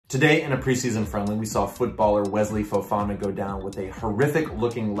Today in a preseason friendly, we saw footballer Wesley Fofana go down with a horrific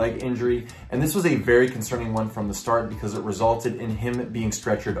looking leg injury, and this was a very concerning one from the start because it resulted in him being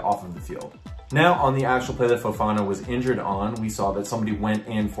stretchered off of the field. Now, on the actual play that Fofana was injured on, we saw that somebody went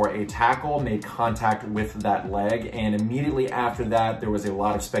in for a tackle, made contact with that leg, and immediately after that, there was a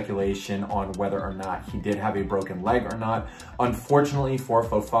lot of speculation on whether or not he did have a broken leg or not. Unfortunately for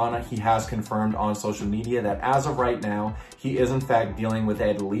Fofana, he has confirmed on social media that as of right now, he is in fact dealing with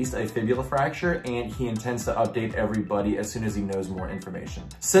at least a fibula fracture, and he intends to update everybody as soon as he knows more information.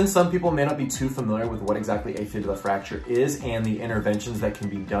 Since some people may not be too familiar with what exactly a fibula fracture is and the interventions that can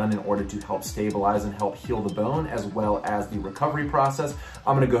be done in order to help stabilize and help heal the bone, as well as the recovery process,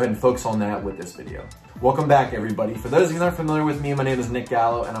 I'm gonna go ahead and focus on that with this video. Welcome back, everybody. For those of you that aren't familiar with me, my name is Nick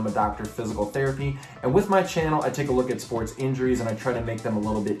Gallo and I'm a doctor of physical therapy. And with my channel, I take a look at sports injuries and I try to make them a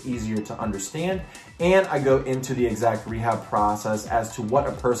little bit easier to understand. And I go into the exact rehab process as to what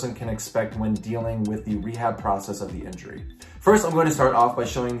a person can expect when dealing with the rehab process of the injury. First, I'm going to start off by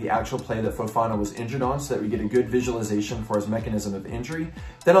showing the actual play that Fofana was injured on so that we get a good visualization for his mechanism of injury.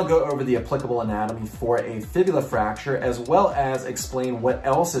 Then I'll go over the applicable anatomy for a fibula fracture, as well as explain what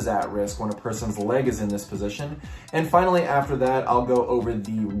else is at risk when a person's leg is in this position. And finally, after that, I'll go over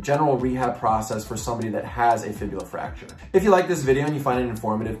the general rehab process for somebody that has a fibula fracture. If you like this video and you find it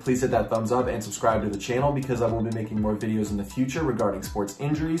informative, please hit that thumbs up and subscribe to the channel because I will be making more videos in the future regarding sports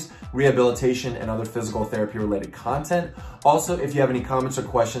injuries, rehabilitation, and other physical therapy related content. Also, if you have any comments or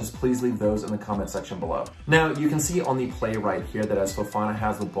questions, please leave those in the comment section below. Now, you can see on the play right here that as Fofana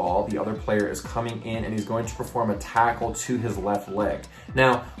has the ball, the other player is coming in and he's going to perform a tackle to his left leg.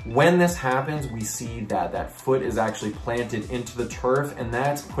 Now, when this happens, we see that that foot is actually planted into the turf, and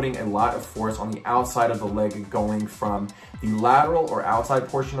that's putting a lot of force on the outside of the leg going from the lateral or outside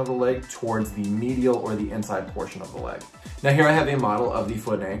portion of the leg towards the medial or the inside portion of the leg. Now here I have a model of the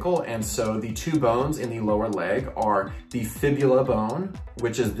foot and ankle, and so the two bones in the lower leg are the fibula bone,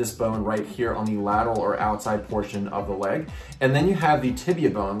 which is this bone right here on the lateral or outside portion of the leg, and then you have the tibia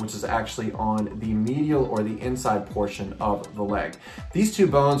bone, which is actually on the medial or the inside portion of the leg. These two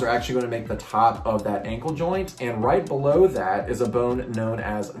bones are actually going to make the top of that ankle joint, and right below that is a bone known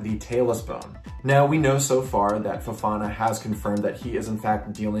as the talus bone. Now, we know so far that Fofana has confirmed that he is in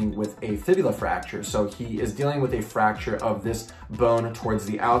fact dealing with a fibula fracture. So he is dealing with a fracture of this bone towards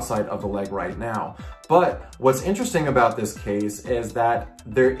the outside of the leg right now. But what's interesting about this case is that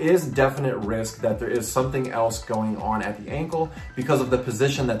there is definite risk that there is something else going on at the ankle because of the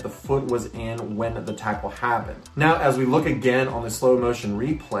position that the foot was in when the tackle happened. Now, as we look again on the slow motion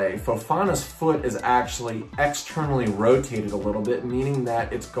replay, Fofana's foot is actually externally rotated a little bit, meaning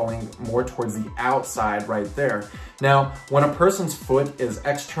that it's going more towards the outside right there. Now, when a person's foot is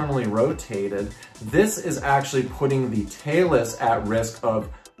externally rotated, this is actually putting the talus at risk of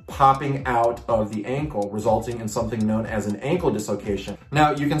popping out of the ankle, resulting in something known as an ankle dislocation.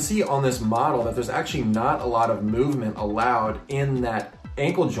 Now, you can see on this model that there's actually not a lot of movement allowed in that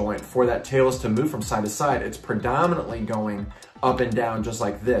ankle joint for that talus to move from side to side. It's predominantly going up and down just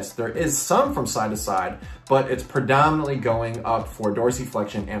like this. There is some from side to side, but it's predominantly going up for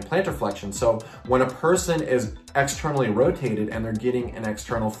dorsiflexion and plantar flexion. So when a person is externally rotated and they're getting an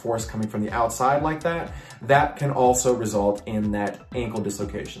external force coming from the outside like that, that can also result in that ankle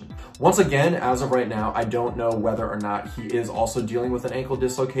dislocation. Once again, as of right now, I don't know whether or not he is also dealing with an ankle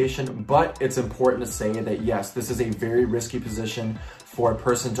dislocation, but it's important to say that yes, this is a very risky position for a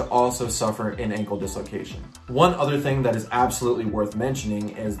person to also suffer an ankle dislocation. One other thing that is absolutely worth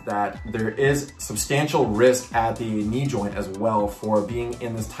mentioning is that there is substantial risk at the knee joint as well for being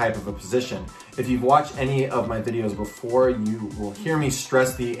in this type of a position. If you've watched any of my videos before, you will hear me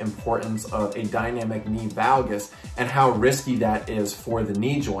stress the importance of a dynamic knee valgus and how risky that is for the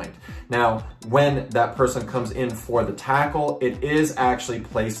knee joint. Now, when that person comes in for the tackle, it is actually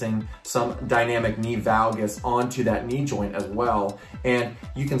placing some dynamic knee valgus onto that knee joint as well. And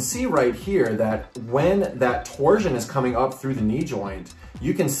you can see right here that when that torsion is coming up through the knee joint,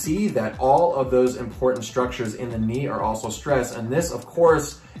 you can see that all of those important structures in the knee are also stressed. And this, of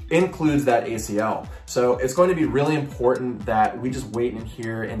course, includes that ACL. So it's going to be really important that we just wait in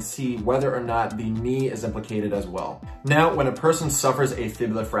here and see whether or not the knee is implicated as well. Now, when a person suffers a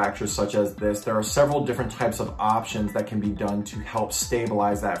fibula fracture such as this, there are several different types of options that can be done to help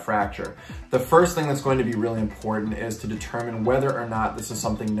stabilize that fracture. The first thing that's going to be really important is to determine whether or not this is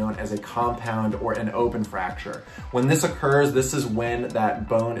something known as a compound or an open fracture. When this occurs, this is when that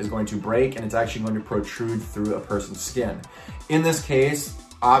bone is going to break and it's actually going to protrude through a person's skin. In this case,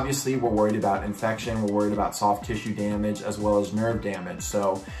 obviously, we're worried about infection, we're worried about soft tissue damage, as well as nerve damage.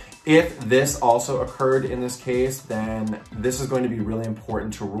 So If this also occurred in this case, then this is going to be really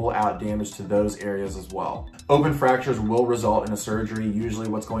important to rule out damage to those areas as well. Open fractures will result in a surgery. Usually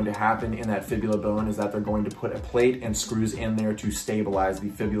what's going to happen in that fibula bone is that they're going to put a plate and screws in there to stabilize the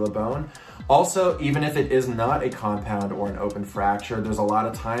fibula bone. Also, even if it is not a compound or an open fracture, there's a lot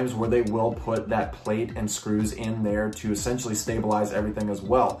of times where they will put that plate and screws in there to essentially stabilize everything as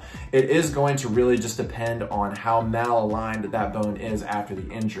well. It is going to really just depend on how malaligned that bone is after the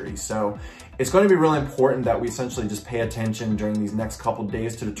injury. So it's going to be really important that we essentially just pay attention during these next couple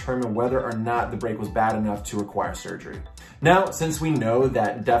days to determine whether or not the break was bad enough to require surgery. Now, since we know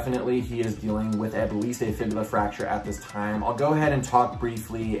that definitely he is dealing with at least a fibula fracture at this time, I'll go ahead and talk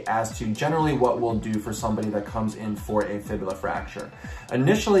briefly as to generally what we'll do for somebody that comes in for a fibula fracture.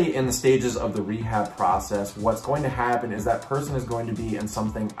 Initially, in the stages of the rehab process, what's going to happen is that person is going to be in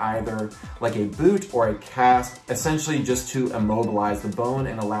something either like a boot or a cast, essentially just to immobilize the bone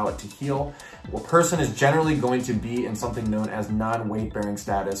and allow it to heal. A person is generally going to be in something known as non-weight bearing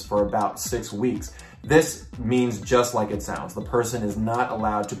status for about 6 weeks. This means just like it sounds. The person is not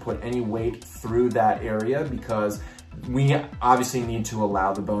allowed to put any weight through that area because we obviously need to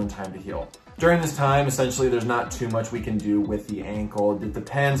allow the bone time to heal. During this time, essentially, there's not too much we can do with the ankle. It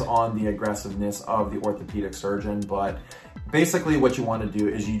depends on the aggressiveness of the orthopedic surgeon, but basically what you want to do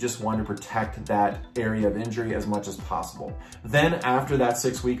is you just want to protect that area of injury as much as possible. Then after that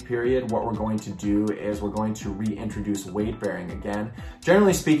 6-week period, what we're going to do is we're going to reintroduce weight bearing again.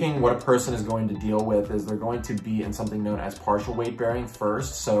 Generally speaking, what a person is going to deal with is they're going to be in something known as partial weight bearing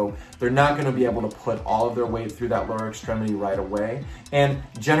first. So they're not going to be able to put all of their weight through that lower extremity right away. And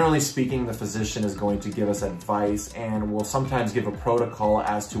generally speaking, the physician is going to give us advice and will sometimes give a protocol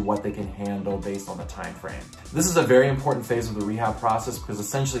as to what they can handle based on the time frame. This is a very important phase of the rehab process because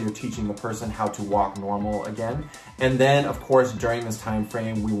essentially you're teaching the person how to walk normal again. And then of course, during this time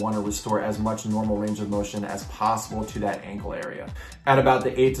frame, we want to restore as much normal range of motion as possible to that ankle area. At about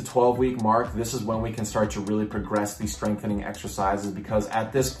the 8 to 12 week mark, this is when we can start to really progress these strengthening exercises because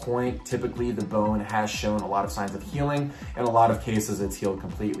at this point, typically the bone has shown a lot of signs of healing. In a lot of cases, it's healed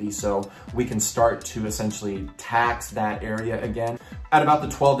completely. So we can start to essentially tax that area again. At about the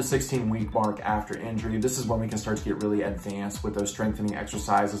 12 to 16 week mark after injury, this is when we can start to get really advanced with those strengthening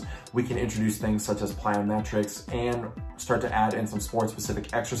exercises. We can introduce things such as plyometrics and start to add in some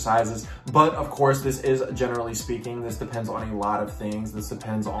sport-specific exercises. But of course, this is generally speaking, this depends on a lot of things. This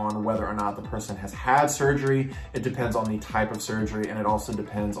depends on whether or not the person has had surgery. It depends on the type of surgery, and it also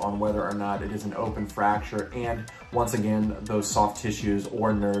depends on whether or not it is an open fracture. And once again, those soft tissues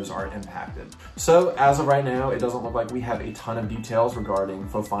or nerves are impacted. So as of right now, it doesn't look like we have a ton of details regarding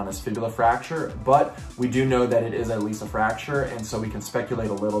Fofana's fibula fracture, but we do know that it is at least a fracture, and so we can speculate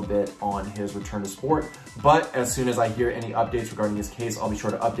a little bit on his return to sport. But as soon as I hear any updates regarding his case, I'll be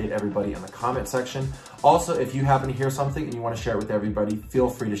sure to update everybody in the comment section. Also, if you happen to hear something and you want to share it with everybody, feel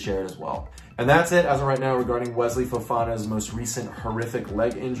free to share it as well. And that's it as of right now regarding Wesley Fofana's most recent horrific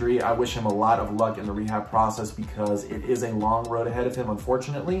leg injury. I wish him a lot of luck in the rehab process because it is a long road ahead of him,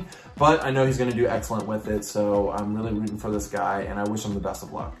 unfortunately, but I know he's going to do excellent with it. So I'm really rooting for this guy and I wish him the best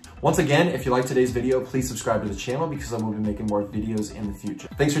of luck. Once again, if you liked today's video, please subscribe to the channel because I will be making more videos in the future.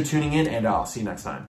 Thanks for tuning in and I'll see you next time.